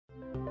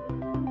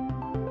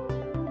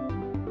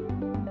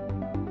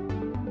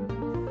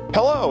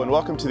Hello and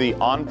welcome to the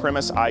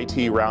On-Premise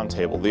IT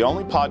Roundtable, the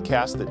only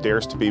podcast that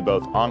dares to be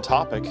both on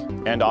topic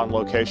and on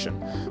location.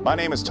 My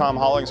name is Tom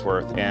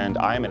Hollingsworth and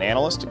I am an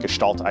analyst at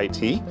Gestalt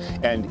IT,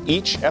 and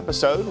each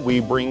episode we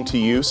bring to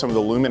you some of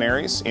the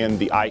luminaries in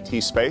the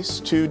IT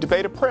space to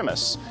debate a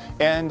premise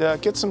and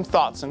get some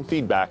thoughts and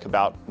feedback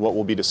about what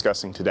we'll be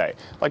discussing today.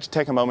 I'd like to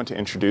take a moment to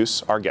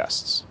introduce our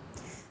guests.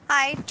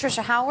 Hi,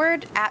 Trisha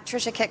Howard at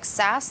Trisha Kicks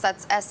SaaS,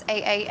 that's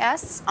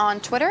SAAS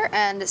on Twitter,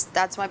 and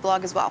that's my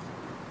blog as well.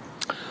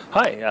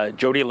 Hi,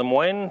 Jody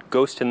Lemoyne,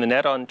 Ghost in the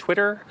Net on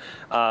Twitter.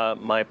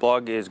 My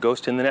blog is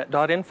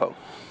ghostinthenet.info.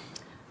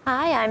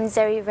 Hi, I'm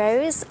Zoe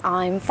Rose.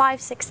 I'm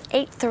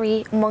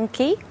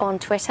 5683monkey on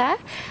Twitter,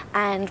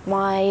 and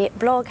my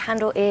blog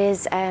handle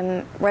is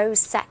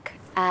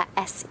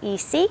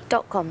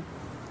rosesec@sec.com.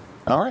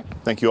 All right,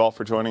 thank you all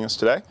for joining us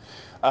today.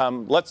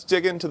 Let's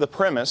dig into the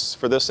premise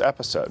for this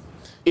episode.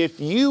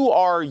 If you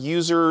are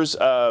users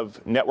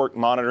of network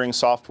monitoring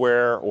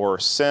software or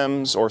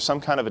SIMs or some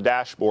kind of a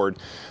dashboard,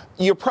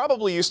 you're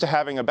probably used to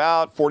having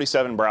about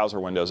 47 browser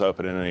windows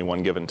open at any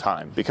one given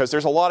time, because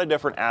there's a lot of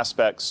different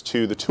aspects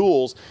to the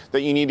tools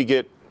that you need to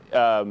get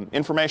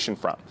information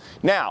from.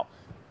 Now,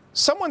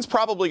 someone's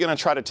probably going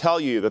to try to tell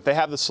you that they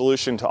have the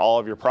solution to all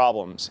of your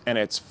problems, and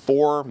it's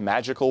 4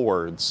 magical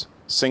words: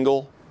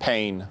 single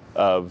pane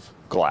of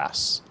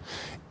glass.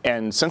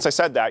 And since I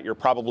said that, you're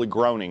probably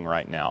groaning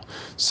right now.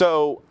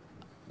 So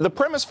the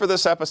premise for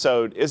this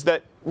episode is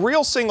that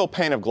real single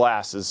pane of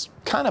glass is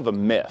kind of a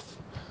myth.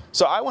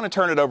 So I want to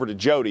turn it over to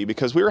Jody,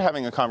 because we were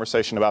having a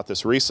conversation about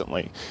this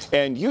recently,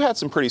 and you had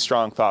some pretty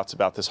strong thoughts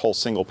about this whole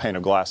single pane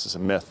of glass as a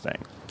myth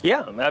thing.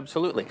 Yeah,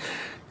 absolutely.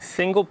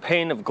 Single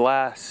pane of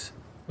glass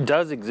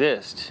does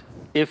exist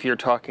if you're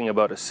talking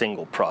about a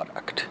single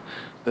product.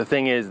 The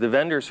thing is, the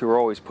vendors who are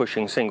always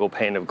pushing single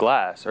pane of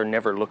glass are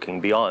never looking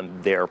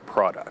beyond their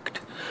product.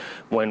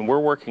 When we're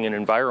working in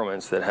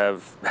environments that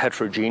have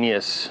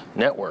heterogeneous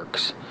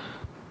networks,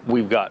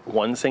 we've got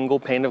one single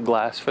pane of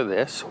glass for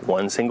this,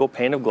 one single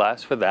pane of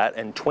glass for that,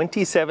 and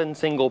 27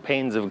 single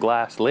panes of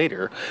glass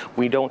later,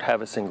 we don't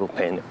have a single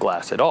pane of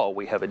glass at all.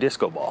 We have a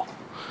disco ball.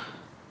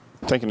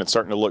 I'm thinking it's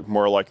starting to look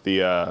more like the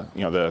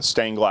the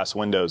stained glass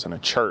windows in a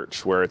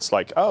church, where it's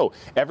like, oh,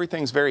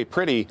 everything's very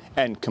pretty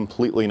and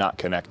completely not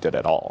connected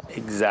at all.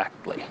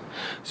 Exactly.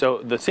 So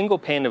the single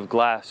pane of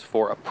glass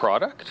for a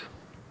product,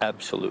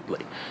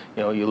 absolutely.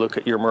 You know, you look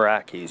at your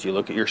Meraki's, you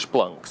look at your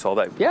Splunks, all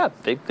that. Yeah,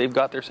 they've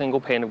got their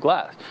single pane of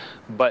glass,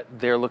 but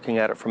they're looking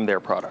at it from their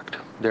product.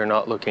 They're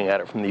not looking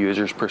at it from the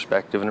user's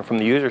perspective, and from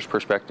the user's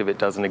perspective, it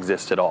doesn't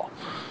exist at all.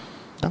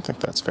 I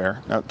think that's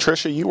fair. Now,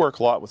 Trisha, you work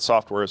a lot with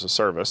software as a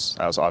service,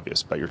 as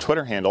obvious by your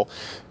Twitter handle.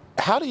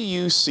 How do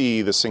you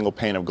see the single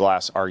pane of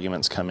glass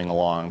arguments coming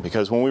along?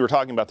 Because when we were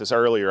talking about this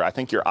earlier, I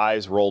think your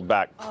eyes rolled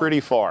back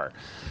pretty far.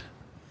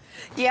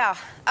 Yeah,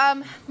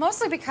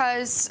 mostly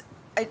because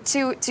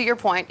to your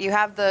point, you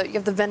have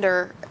the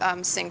vendor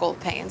single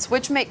panes,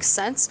 which makes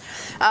sense.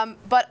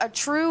 But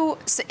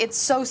it's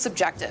so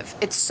subjective.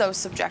 It's so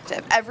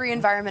subjective. Every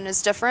environment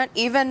is different.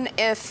 Even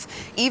if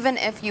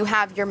you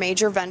have your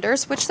major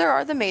vendors, which there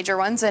are the major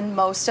ones, and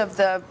most of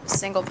the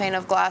single pane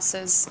of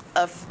glasses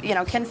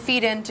can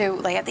feed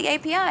into. They have the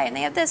API and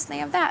they have this and they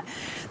have that.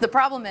 The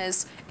problem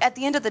is, at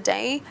the end of the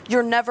day,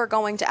 you're never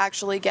going to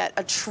actually get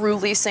a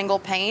truly single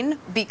pane,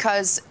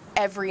 because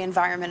every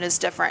environment is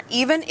different.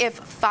 Even if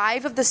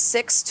 5 of the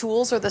 6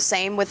 tools are the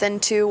same within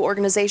 2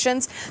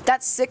 organizations, that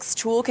 6th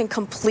tool can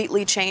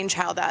completely change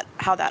how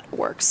that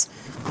works.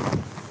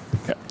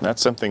 Yeah,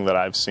 that's something that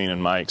I've seen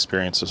in my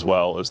experience as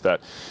well, is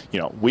that,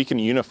 we can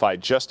unify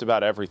just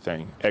about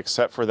everything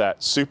except for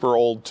that super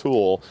old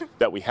tool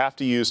that we have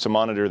to use to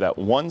monitor that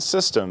one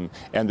system,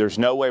 and there's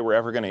no way we're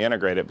ever going to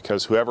integrate it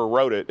because whoever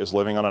wrote it is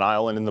living on an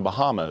island in the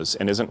Bahamas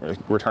and isn't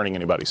returning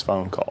anybody's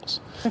phone calls.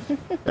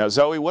 Now,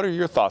 Zoe, what are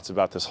your thoughts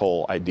about this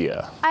whole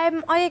idea?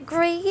 I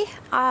agree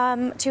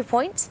to a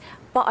point,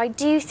 but I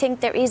do think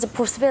there is a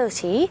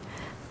possibility,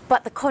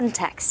 but the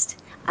context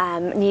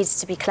needs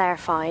to be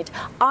clarified.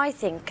 I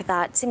think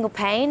that single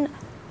pane,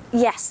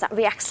 yes, that would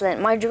be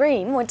excellent. My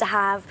dream would to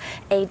have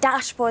a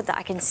dashboard that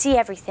I can see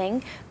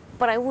everything,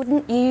 but I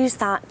wouldn't use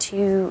that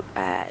to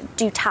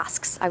do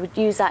tasks. I would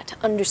use that to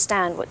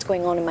understand what's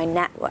going on in my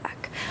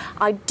network.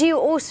 I do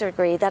also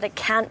agree that it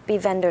can't be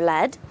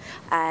vendor-led,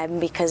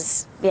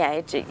 because,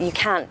 yeah, you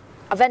can't.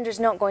 A vendor's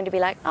not going to be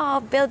like,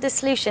 oh, build this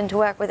solution to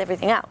work with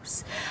everything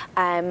else.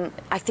 I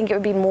think it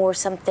would be more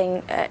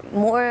something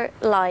more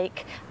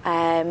like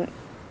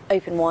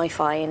open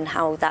Wi-Fi and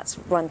how that's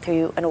run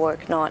through an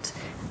org, not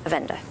a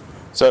vendor.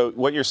 So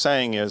what you're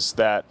saying is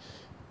that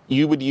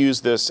you would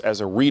use this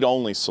as a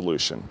read-only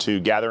solution to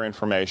gather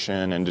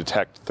information and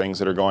detect things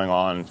that are going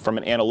on from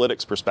an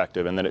analytics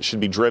perspective, and that it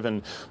should be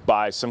driven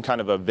by some kind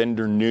of a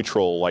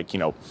vendor-neutral, like,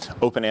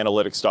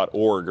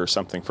 openanalytics.org or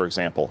something, for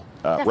example.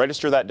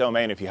 Register that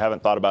domain if you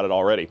haven't thought about it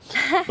already.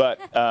 But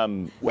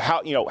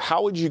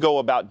how would you go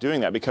about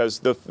doing that? Because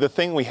the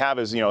thing we have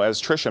is, as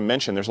Trisha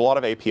mentioned, there's a lot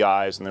of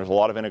APIs and there's a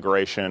lot of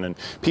integration, and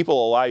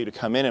people allow you to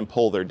come in and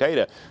pull their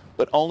data,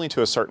 but only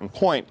to a certain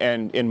point.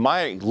 And in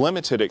my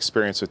limited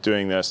experience with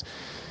doing this,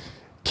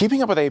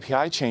 keeping up with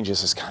API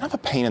changes is kind of a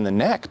pain in the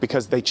neck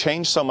because they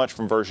change so much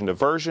from version to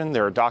version.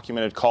 There are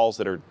documented calls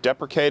that are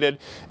deprecated,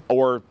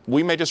 or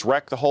we may just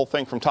wreck the whole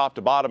thing from top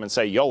to bottom and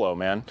say, YOLO,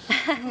 man.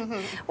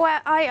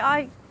 Well,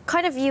 I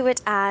kind of view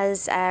it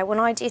as when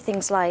I do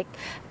things like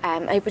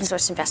open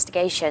source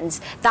investigations,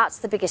 that's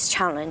the biggest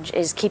challenge,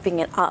 is keeping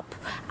it up.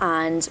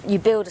 And you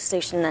build a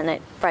solution and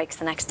it breaks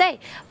the next day.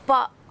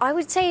 But I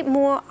would say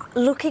more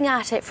looking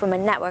at it from a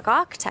network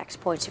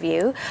architect point of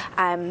view.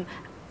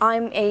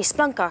 I'm a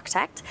Splunk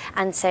architect,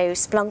 and so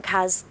Splunk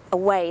has a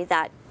way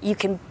that you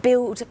can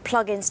build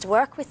plugins to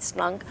work with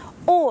Splunk,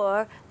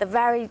 or the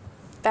very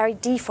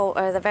default,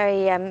 or the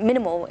very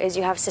minimal is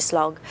you have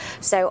syslog.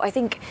 So I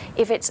think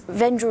if it's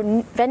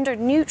vendor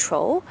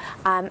neutral,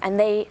 and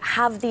they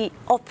have the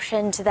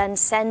option to then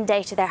send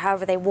data there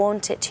however they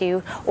want it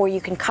to, or you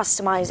can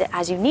customize it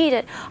as you need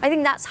it, I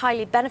think that's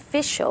highly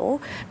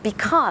beneficial,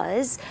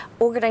 because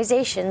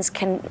organizations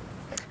can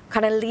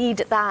kind of lead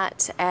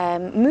that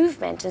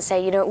movement and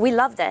say, you know, we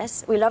love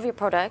this, we love your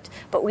product,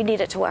 but we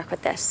need it to work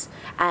with this.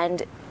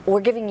 And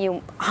we're giving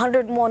you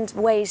 101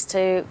 ways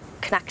to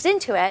connect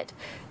into it,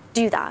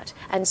 do that.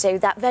 And so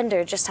that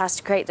vendor just has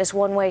to create this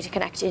one way to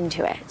connect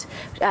into it,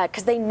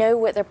 because they know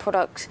what their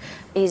product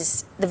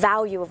is, the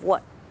value of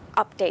what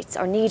updates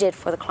are needed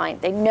for the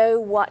client. They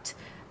know what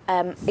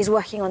is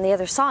working on the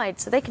other side,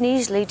 so they can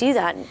easily do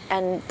that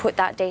and put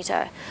that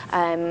data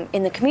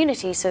in the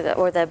community, so that,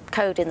 or the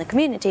code in the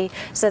community,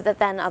 so that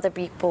then other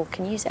people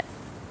can use it.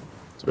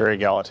 It's a very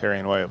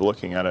egalitarian way of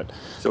looking at it.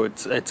 So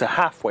it's a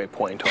halfway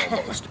point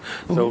almost.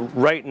 So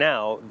right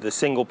now, the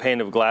single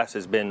pane of glass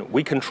has been,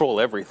 we control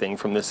everything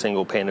from this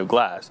single pane of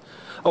glass.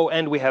 Oh,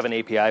 and we have an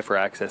API for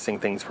accessing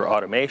things for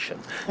automation.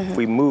 If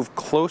we move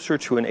closer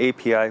to an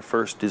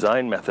API-first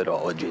design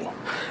methodology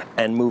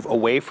and move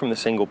away from the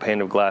single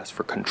pane of glass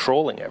for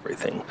controlling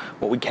everything,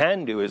 what we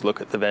can do is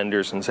look at the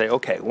vendors and say,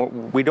 okay,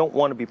 we don't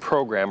want to be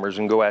programmers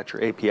and go at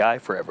your API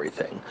for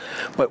everything,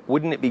 but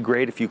wouldn't it be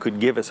great if you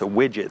could give us a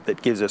widget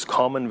that gives us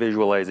common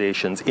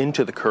visualizations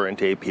into the current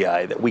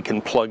API that we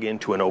can plug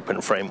into an open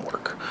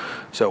framework?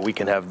 So we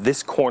can have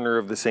this corner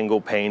of the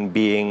single pane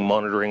being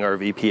monitoring our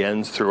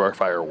VPNs through our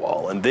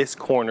firewall, and this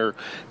corner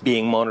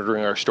being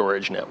monitoring our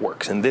storage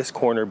networks, and this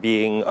corner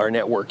being our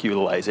network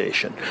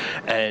utilization.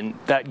 And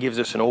that gives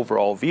us an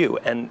overall view.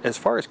 And as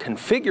far as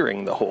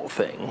configuring the whole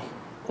thing,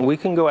 we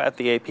can go at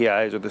the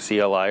APIs or the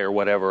CLI or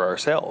whatever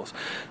ourselves.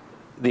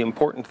 The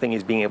important thing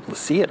is being able to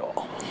see it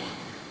all.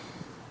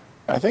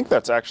 I think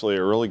that's actually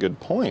a really good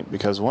point,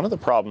 because one of the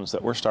problems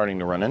that we're starting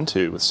to run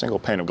into with single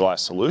pane of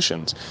glass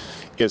solutions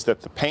is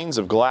that the panes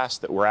of glass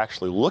that we're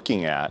actually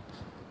looking at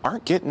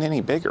aren't getting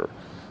any bigger.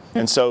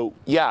 And so,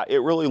 yeah,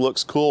 it really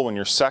looks cool when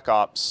your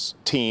SecOps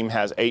team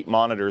has 8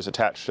 monitors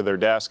attached to their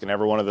desk and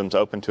every one of them's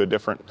open to a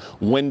different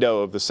window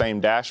of the same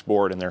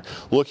dashboard, and they're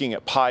looking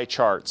at pie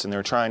charts and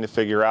they're trying to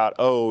figure out,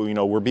 oh, you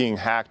know, we're being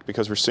hacked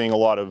because we're seeing a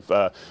lot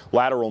of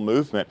lateral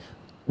movement.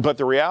 But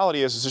the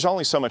reality is there's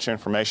only so much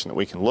information that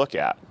we can look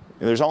at.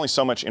 There's only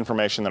so much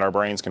information that our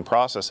brains can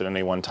process at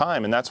any one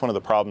time, and that's one of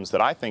the problems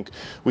that I think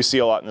we see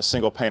a lot in the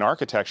single pane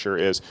architecture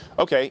is,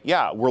 okay,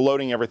 yeah, we're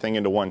loading everything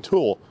into one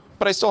tool,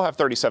 but I still have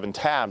 37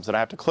 tabs that I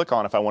have to click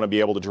on if I want to be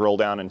able to drill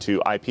down into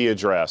IP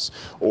address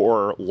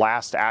or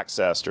last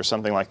accessed or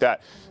something like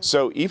that.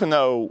 So even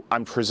though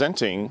I'm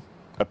presenting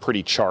a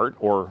pretty chart,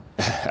 or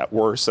at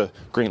worst, a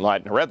green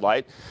light and a red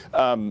light,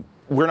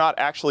 we're not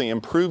actually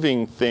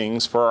improving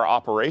things for our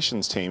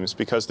operations teams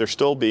because they're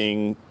still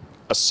being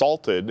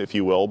assaulted, if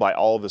you will, by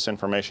all of this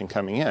information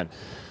coming in.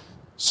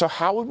 So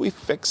how would we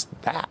fix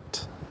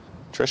that?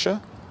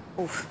 Tricia?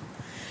 Oof.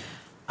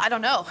 I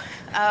don't know.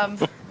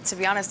 To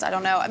be honest, I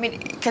don't know. I mean,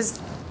 because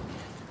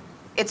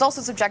it's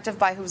also subjective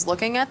by who's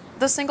looking at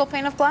the single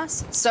pane of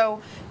glass. So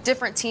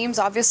different teams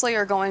obviously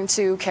are going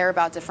to care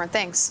about different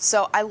things.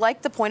 So I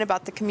like the point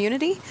about the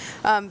community,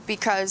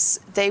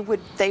 because they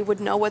would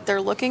know what they're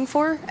looking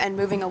for and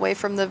moving away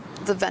from the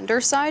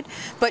vendor side.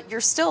 But you're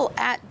still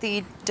at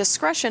the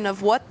discretion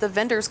of what the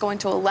vendor is going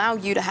to allow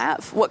you to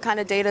have, what kind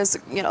of data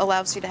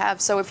allows you to have.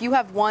 So if you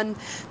have one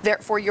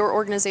for your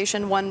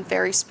organization, one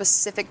very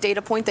specific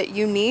data point that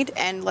you need,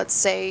 and let's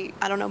say,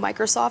 I don't know,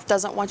 Microsoft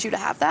doesn't want you to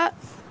have that,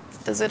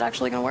 is it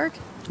actually going to work?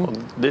 Well,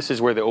 this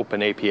is where the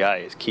open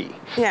API is key,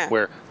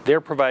 where they're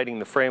providing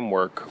the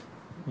framework,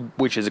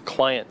 which is a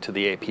client to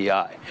the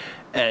API.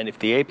 And if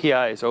the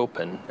API is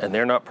open and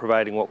they're not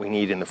providing what we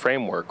need in the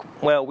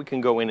framework, well, we can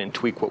go in and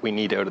tweak what we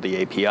need out of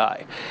the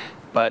API.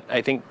 But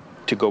I think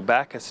to go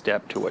back a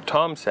step to what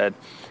Tom said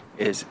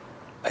is,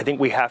 I think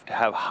we have to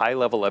have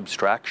high-level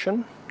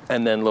abstraction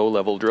and then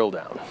low-level drill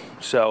down.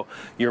 So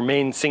your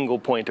main single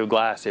point of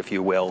glass, if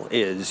you will,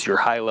 is your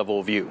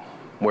high-level view,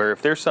 where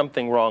if there's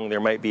something wrong, there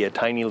might be a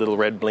tiny little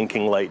red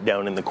blinking light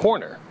down in the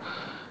corner.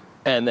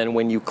 And then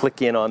when you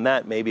click in on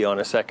that, maybe on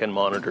a second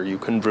monitor, you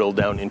can drill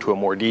down into a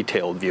more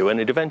detailed view. And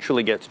it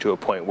eventually gets to a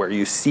point where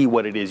you see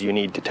what it is you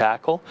need to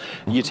tackle.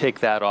 You take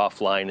that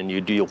offline and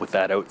you deal with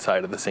that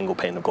outside of the single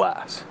pane of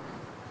glass.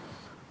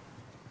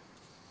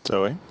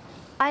 Zoe?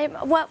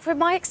 Well, from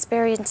my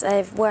experience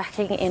of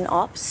working in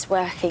ops,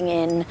 working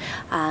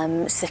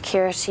in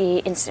security,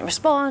 incident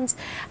response,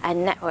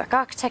 and network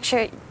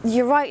architecture,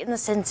 you're right in the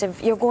sense of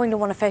you're going to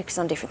want to focus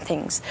on different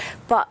things.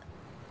 But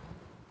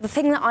the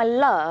thing that I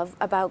love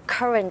about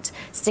current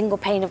single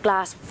pane of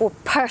glass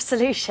per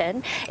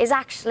solution is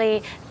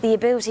actually the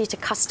ability to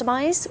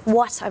customize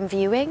what I'm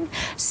viewing.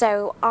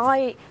 So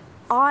I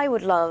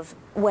would love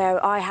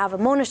where I have a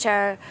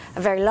monitor,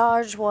 a very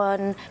large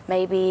one,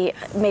 maybe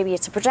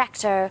it's a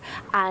projector,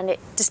 and it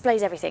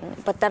displays everything.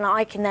 But then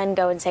I can then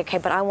go and say, okay,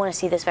 but I want to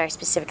see this very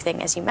specific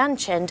thing, as you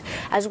mentioned,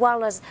 as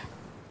well as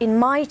in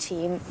my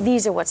team,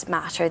 these are what's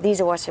matter, these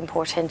are what's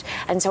important,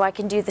 and so I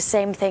can do the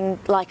same thing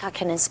like I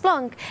can in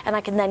Splunk, and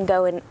I can then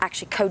go and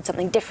actually code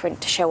something different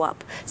to show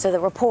up. So the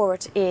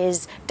report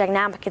is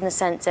dynamic in the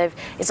sense of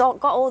it's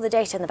got all the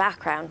data in the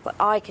background, but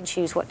I can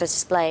choose what to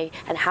display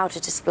and how to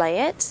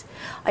display it.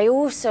 I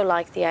also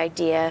like the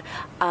idea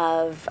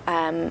of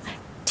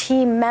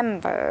team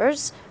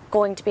members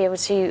going to be able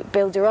to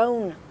build their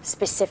own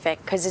specific,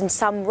 because in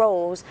some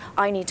roles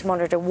I need to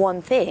monitor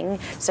one thing,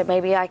 so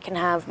maybe I can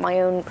have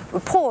my own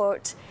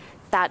report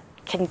that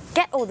can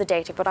get all the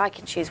data, but I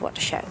can choose what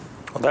to show.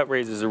 Well, that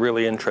raises a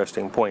really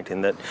interesting point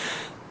in that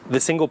the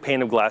single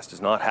pane of glass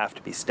does not have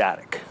to be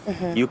static.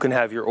 Mm-hmm. You can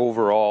have your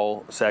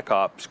overall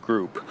SecOps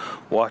group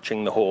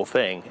watching the whole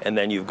thing, and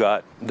then you've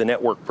got the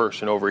network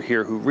person over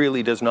here who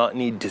really does not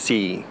need to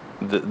see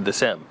the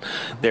SIM.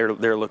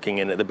 They're looking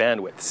in at the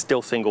bandwidth.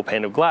 Still single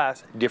pane of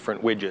glass,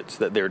 different widgets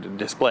that they're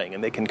displaying,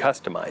 and they can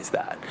customize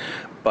that.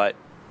 But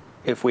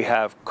if we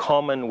have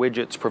common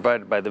widgets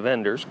provided by the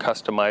vendors,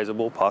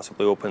 customizable,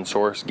 possibly open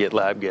source,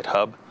 GitLab,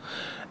 GitHub,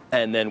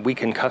 and then we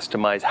can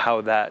customize how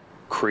that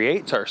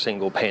creates our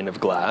single pane of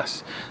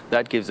glass,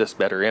 that gives us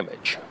better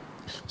image.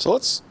 So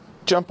let's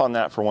jump on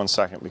that for 1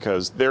 second,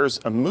 because there's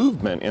a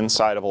movement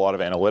inside of a lot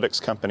of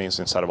analytics companies,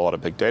 inside of a lot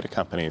of big data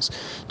companies,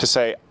 to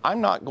say,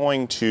 I'm not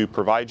going to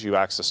provide you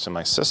access to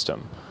my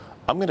system.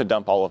 I'm going to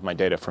dump all of my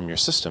data from your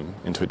system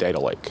into a data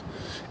lake.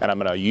 And I'm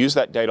going to use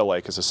that data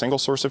lake as a single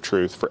source of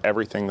truth for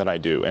everything that I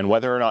do. And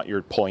whether or not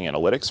you're pulling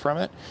analytics from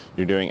it,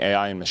 you're doing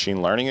AI and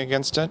machine learning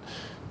against it,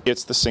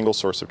 it's the single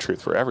source of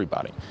truth for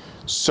everybody.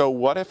 So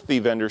what if the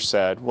vendor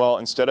said, well,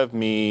 instead of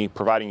me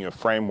providing you a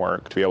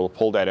framework to be able to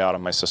pull data out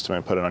of my system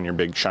and put it on your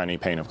big shiny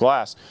pane of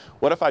glass,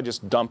 what if I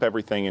just dump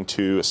everything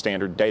into a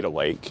standard data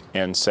lake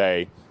and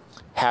say,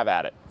 have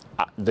at it.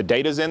 The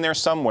data's in there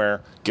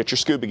somewhere, get your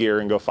scuba gear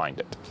and go find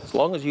it. As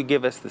long as you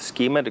give us the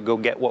schema to go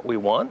get what we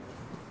want,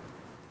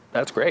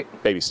 that's great.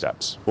 Baby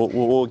steps.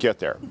 We'll get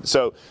there.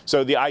 So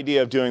the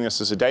idea of doing this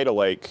as a data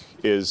lake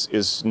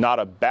is not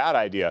a bad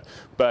idea,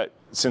 but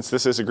since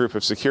this is a group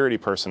of security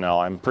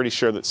personnel, I'm pretty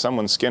sure that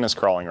someone's skin is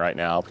crawling right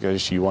now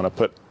because you want to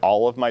put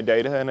all of my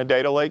data in a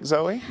data lake,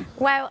 Zoe?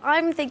 Well,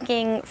 I'm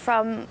thinking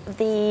from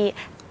the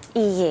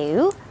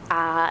EU,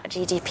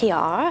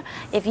 GDPR,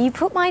 if you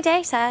put my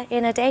data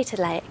in a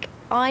data lake,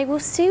 I will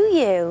sue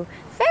you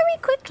very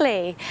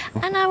quickly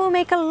and I will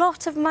make a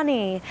lot of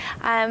money.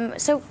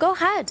 So go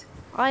ahead.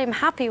 I'm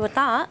happy with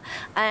that.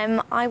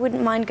 I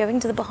wouldn't mind going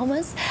to the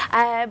Bahamas.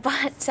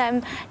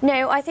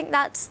 No, I think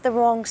that's the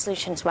wrong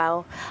solution as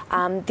well.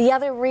 The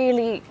other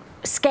really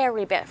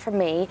scary bit for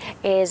me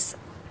is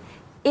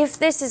if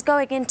this is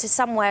going into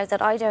somewhere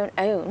that I don't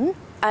own,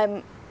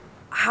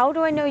 how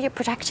do I know you're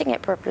protecting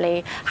it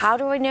properly? How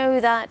do I know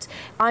that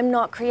I'm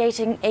not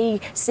creating a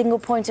single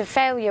point of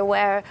failure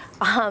where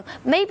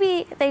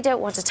maybe they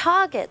don't want to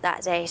target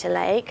that data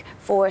lake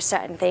for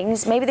certain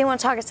things, maybe they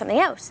want to target something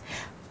else.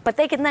 But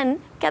they can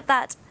then get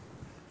that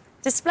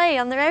display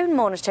on their own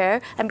monitor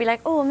and be like,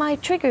 oh, am I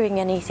triggering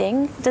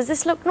anything? Does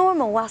this look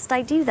normal whilst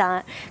I do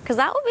that? Because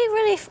that would be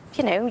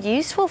really,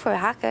 useful for a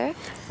hacker.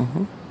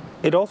 Mm-hmm.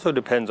 It also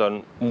depends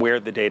on where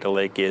the data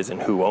lake is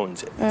and who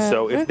owns it. Mm-hmm.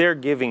 So if they're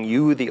giving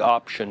you the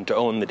option to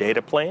own the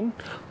data plane,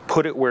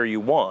 put it where you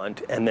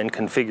want, and then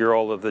configure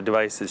all of the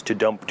devices to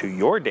dump to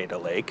your data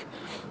lake,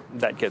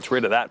 that gets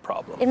rid of that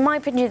problem. In my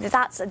opinion,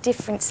 that's a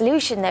different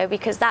solution though,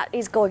 because that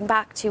is going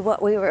back to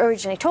what we were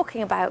originally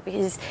talking about,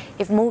 because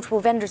if multiple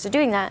vendors are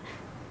doing that,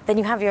 then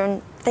you have your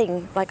own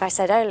thing, like I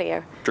said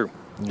earlier. True.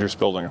 You're just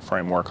building a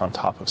framework on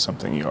top of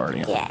something you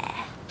already own.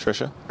 Yeah.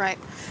 Tricia? Right.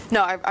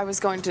 No, I was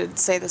going to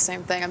say the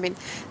same thing. I mean,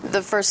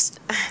 the first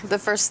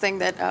thing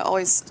that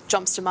always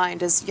jumps to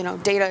mind is,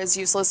 data is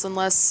useless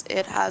unless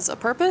it has a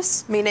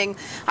purpose, meaning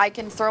I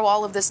can throw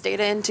all of this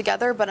data in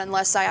together, but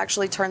unless I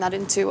actually turn that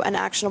into an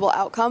actionable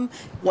outcome,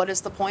 what is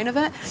the point of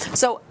it?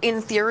 So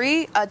in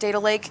theory, a data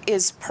lake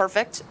is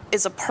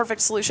a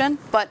perfect solution,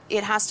 but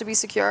it has to be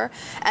secure.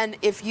 And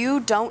if you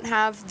don't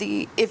have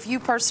if you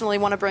personally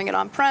want to bring it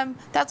on-prem,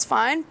 that's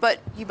fine, but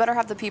you better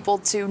have the people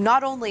to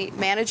not only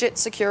manage it,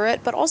 secure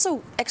it, but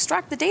also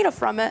extract the data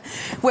from it.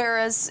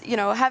 Whereas,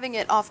 having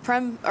it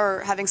off-prem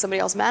or having somebody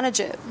else manage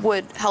it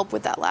would help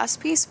with that last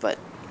piece, but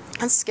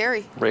that's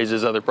scary.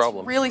 Raises other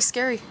problems. It's really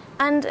scary.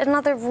 And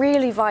another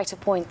really vital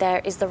point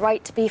there is the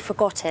right to be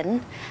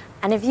forgotten.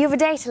 And if you have a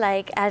data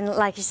lake, and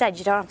like you said,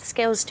 you don't have the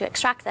skills to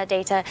extract that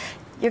data,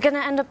 you're going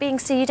to end up being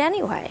sued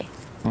anyway.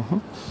 Mm-hmm.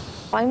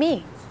 By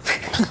me.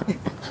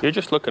 You're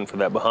just looking for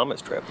that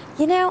Bahamas trip.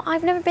 You know,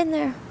 I've never been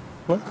there.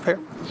 Well, fair.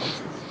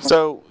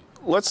 So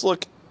let's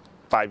look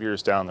 5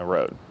 years down the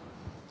road.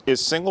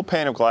 Is single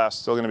pane of glass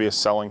still going to be a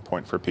selling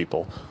point for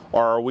people?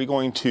 Or are we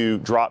going to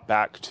drop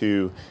back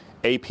to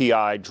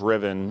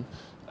API-driven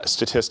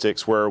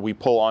statistics where we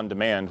pull on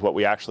demand what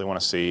we actually want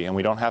to see and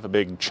we don't have a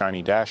big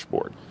shiny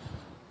dashboard?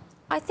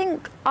 I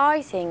think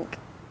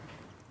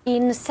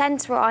in the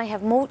sense where I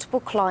have multiple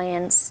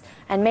clients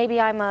and maybe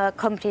I'm a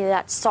company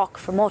that's SOC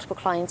for multiple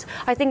clients,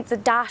 I think the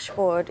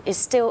dashboard is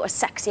still a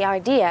sexy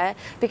idea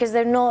because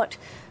they're not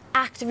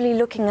actively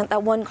looking at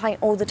that one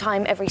client all the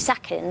time every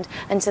second,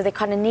 and so they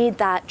kind of need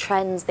that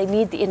trends, they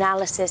need the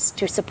analysis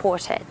to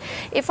support it.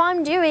 If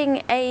I'm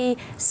doing a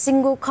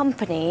single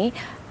company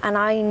and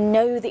I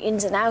know the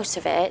ins and outs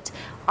of it,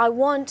 I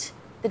want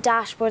the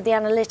dashboard, the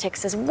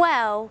analytics as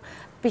well,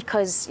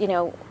 because, you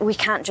know, we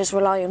can't just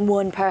rely on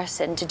one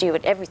person to do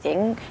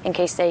everything in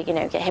case they, you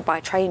know, get hit by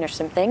a train or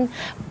something.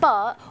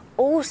 But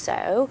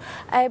also,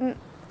 I'm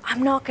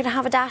not going to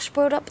have a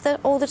dashboard up there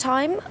all the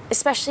time,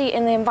 especially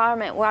in the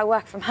environment where I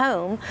work from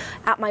home.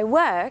 At my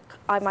work,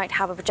 I might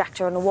have a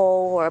projector on the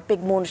wall or a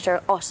big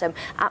monitor, awesome.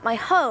 At my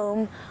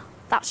home,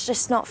 that's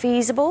just not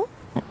feasible.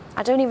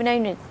 I don't even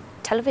own a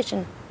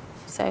television,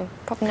 so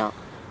probably not.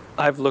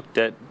 I've looked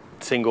at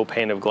single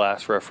pane of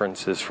glass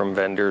references from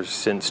vendors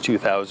since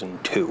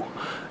 2002,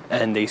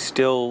 and they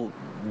still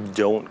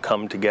don't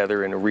come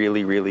together in a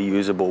really, really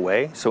usable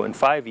way. So in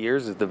 5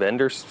 years, is the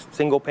vendor's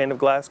single pane of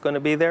glass going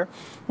to be there?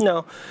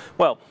 No.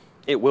 Well,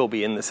 it will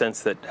be in the sense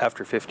that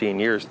after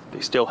 15 years, they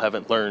still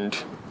haven't learned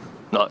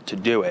not to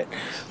do it.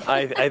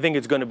 I think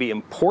it's going to be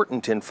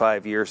important in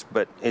 5 years,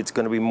 but it's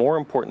going to be more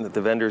important that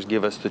the vendors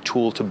give us the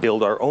tool to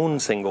build our own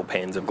single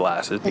panes of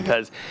glasses,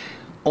 because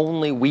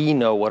only we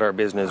know what our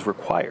business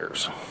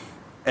requires.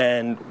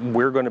 And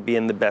we're going to be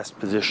in the best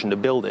position to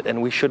build it.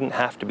 And we shouldn't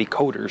have to be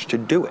coders to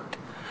do it.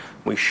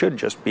 We should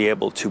just be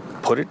able to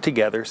put it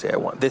together, say, I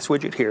want this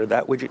widget here,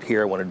 that widget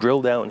here, I want to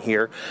drill down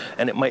here,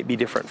 and it might be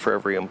different for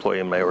every employee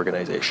in my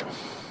organization.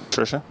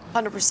 Tricia?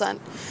 100%.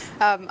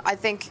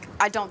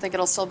 I don't think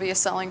it'll still be a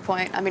selling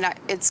point. I mean,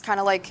 it's kind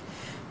of like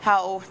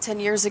how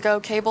 10 years ago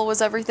cable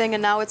was everything,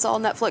 and now it's all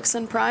Netflix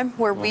and Prime,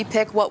 where we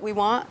pick what we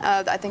want.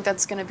 I think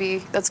that's going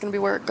to be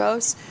where it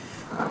goes.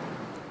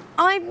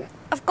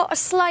 I've got a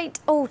slight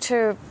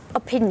alter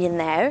opinion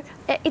there.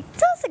 It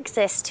does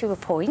exist to a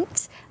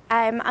point.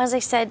 As I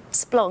said,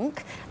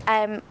 Splunk,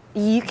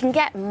 you can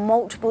get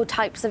multiple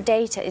types of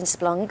data in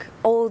Splunk,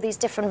 all these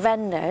different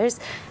vendors,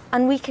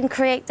 and we can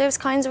create those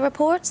kinds of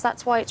reports.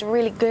 That's why it's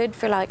really good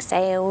for like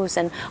sales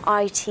and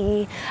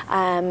IT,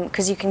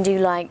 because you can do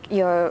like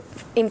your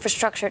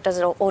infrastructure, it does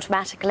it all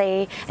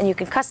automatically, and you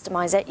can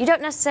customize it. You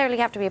don't necessarily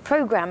have to be a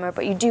programmer,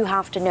 but you do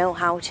have to know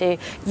how to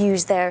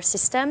use their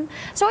system.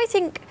 So I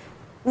think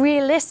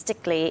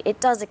realistically, it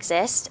does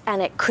exist,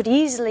 and it could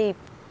easily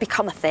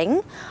become a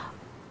thing.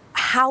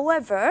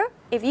 However,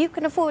 if you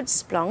can afford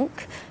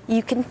Splunk,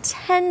 you can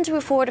tend to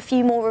afford a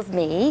few more of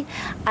me,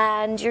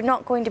 and you're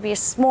not going to be a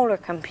smaller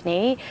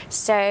company,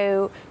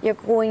 so you're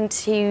going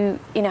to,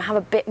 you know, have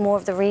a bit more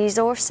of the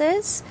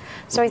resources.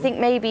 So I think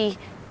maybe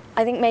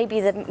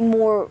the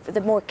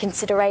more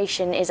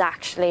consideration is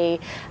actually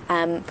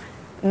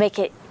make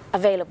it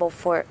available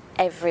for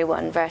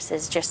everyone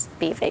versus just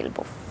be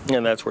available.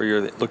 And that's where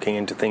you're looking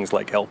into things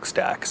like elk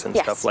stacks and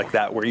stuff like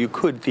that, where you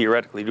could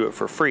theoretically do it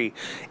for free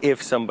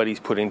if somebody's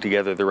putting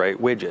together the right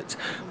widgets.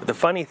 But the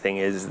funny thing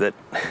is that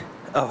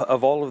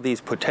of all of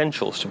these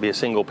potentials to be a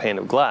single pane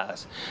of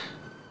glass,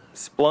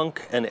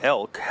 Splunk and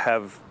elk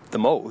have the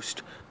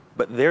most,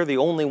 but they're the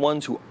only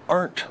ones who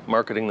aren't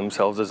marketing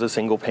themselves as a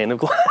single pane of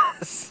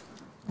glass.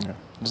 Yeah,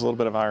 there's a little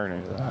bit of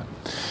irony to that.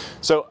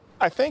 So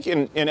I think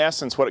in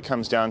essence what it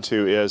comes down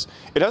to is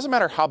it doesn't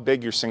matter how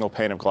big your single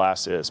pane of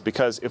glass is,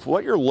 because if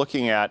what you're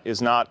looking at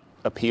is not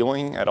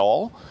appealing at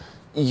all,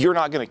 you're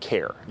not going to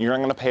care. You're not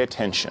going to pay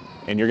attention,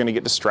 and you're going to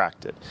get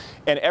distracted.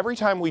 And every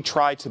time we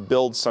try to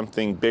build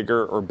something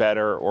bigger or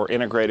better or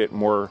integrate it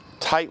more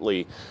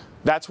tightly,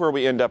 that's where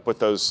we end up with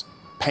those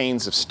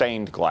panes of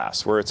stained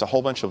glass, where it's a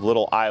whole bunch of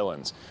little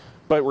islands.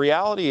 But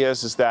reality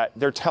is that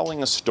they're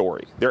telling a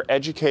story. They're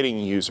educating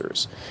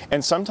users.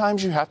 And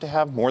sometimes you have to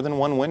have more than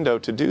one window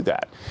to do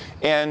that.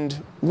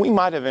 And we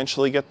might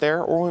eventually get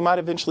there, or we might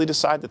eventually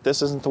decide that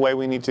this isn't the way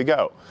we need to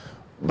go.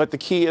 But the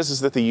key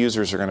is that the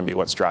users are going to be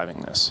what's driving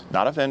this.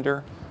 Not a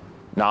vendor,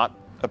 not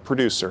a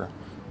producer,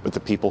 but the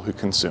people who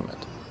consume it.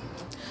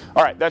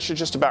 All right, that should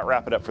just about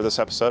wrap it up for this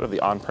episode of the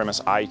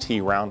On-Premise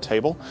IT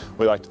Roundtable.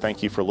 We'd like to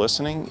thank you for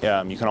listening.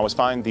 You can always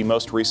find the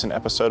most recent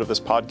episode of this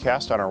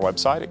podcast on our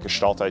website at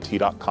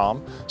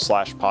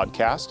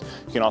gestaltit.com/podcast.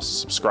 You can also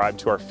subscribe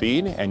to our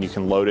feed, and you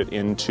can load it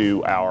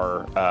into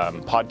our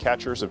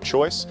podcatchers of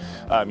choice.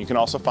 You can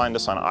also find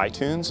us on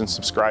iTunes and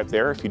subscribe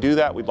there. If you do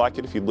that, we'd like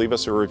it if you'd leave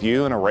us a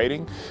review and a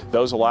rating.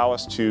 Those allow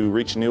us to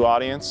reach a new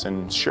audience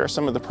and share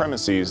some of the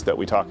premises that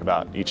we talk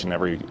about each and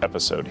every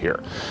episode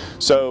here.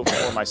 So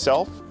for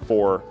myself,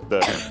 for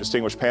the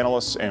distinguished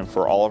panelists, and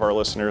for all of our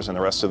listeners and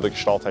the rest of the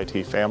Gestalt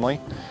IT family,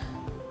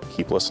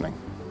 keep listening.